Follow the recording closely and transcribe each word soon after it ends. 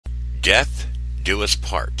Death Do Us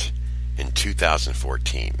Part in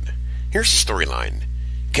 2014. Here's the storyline.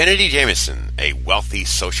 Kennedy Jamieson, a wealthy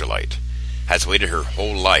socialite, has waited her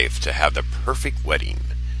whole life to have the perfect wedding.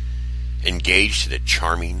 Engaged to the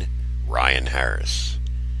charming Ryan Harris.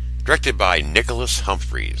 Directed by Nicholas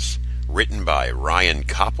Humphries. Written by Ryan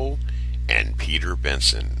Koppel and Peter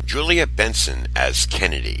Benson. Julia Benson as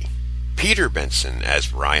Kennedy. Peter Benson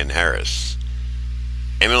as Ryan Harris.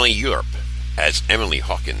 Emily Ullerup as Emily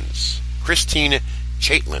Hawkins. Christine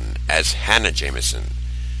Chaitlin as Hannah Jamieson.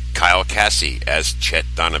 Kyle Cassie as Chet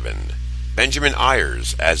Donovan. Benjamin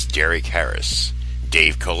Ayers as Derek Harris.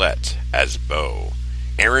 Dave Collette as Beau.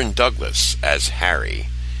 Aaron Douglas as Harry.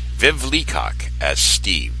 Viv Leacock as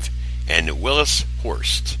Steve. And Willis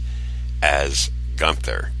Horst as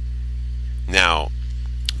Gunther. Now,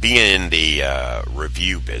 being in the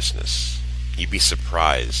review business, you'd be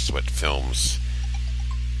surprised what films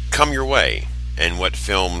come your way and what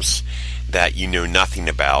films that you know nothing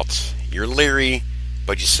about. You're leery,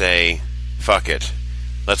 but you say, fuck it,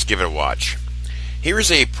 let's give it a watch. Here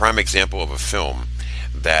is a prime example of a film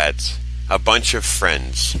that a bunch of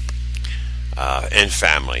friends and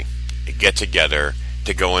family get together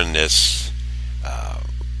to go in this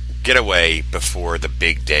getaway before the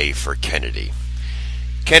big day for Kennedy.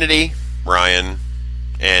 Kennedy, Ryan,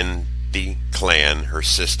 and the clan, her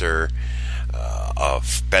sister, a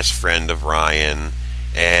best friend of Ryan,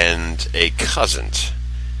 and a cousin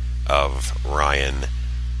of Ryan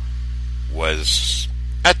was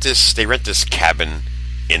at this, they rent this cabin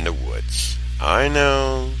in the woods. I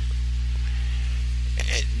know.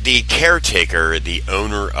 The caretaker, the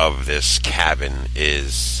owner of this cabin,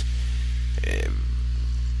 is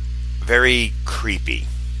very creepy.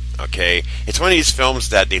 Okay? It's one of these films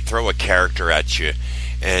that they throw a character at you,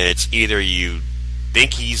 and it's either you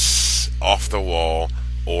think he's off the wall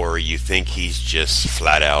or you think he's just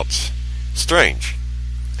flat out strange.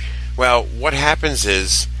 Well, what happens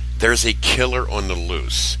is there's a killer on the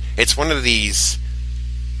loose. It's one of these,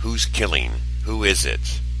 who's killing? Who is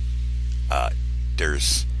it?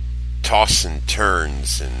 There's toss and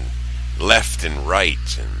turns and left and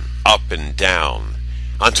right and up and down.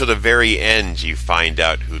 Until the very end you find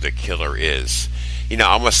out who the killer is. You know,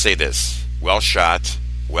 I must say this. Well shot,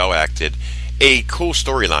 well acted, a cool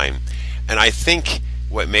storyline. And I think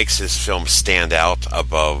what makes this film stand out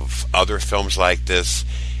above other films like this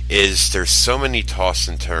is there's so many toss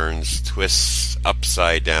and turns, twists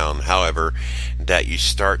upside down, however, that you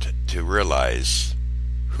start to realize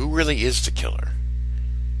who really is the killer.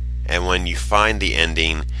 And when you find the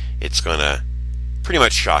ending, it's going to pretty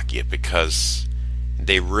much shock you because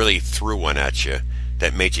they really threw one at you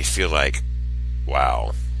that made you feel like,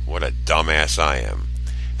 wow, what a dumbass I am.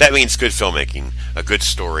 That means good filmmaking, a good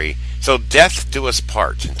story. So Death Do Us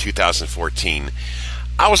Part in 2014,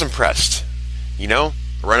 I was impressed. You know,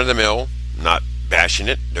 run-of-the-mill, not bashing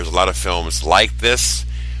it. There's a lot of films like this,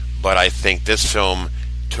 but I think this film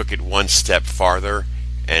took it one step farther,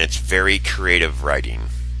 and it's very creative writing.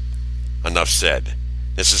 Enough said.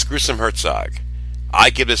 This is Gruesome Herzog. I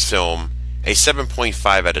give this film a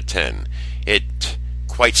 7.5 out of 10. It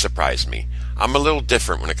quite surprised me. I'm a little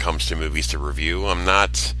different when it comes to movies to review. I'm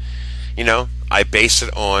not, I base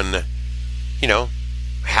it on,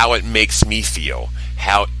 how it makes me feel,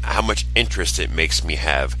 how much interest it makes me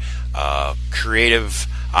have, creative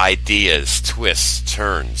ideas, twists,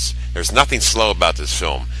 turns. There's nothing slow about this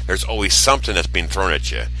film. There's always something that's being thrown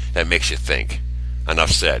at you that makes you think.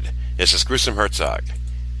 Enough said. This is Gruesome Herzog,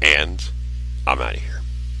 and I'm out of here.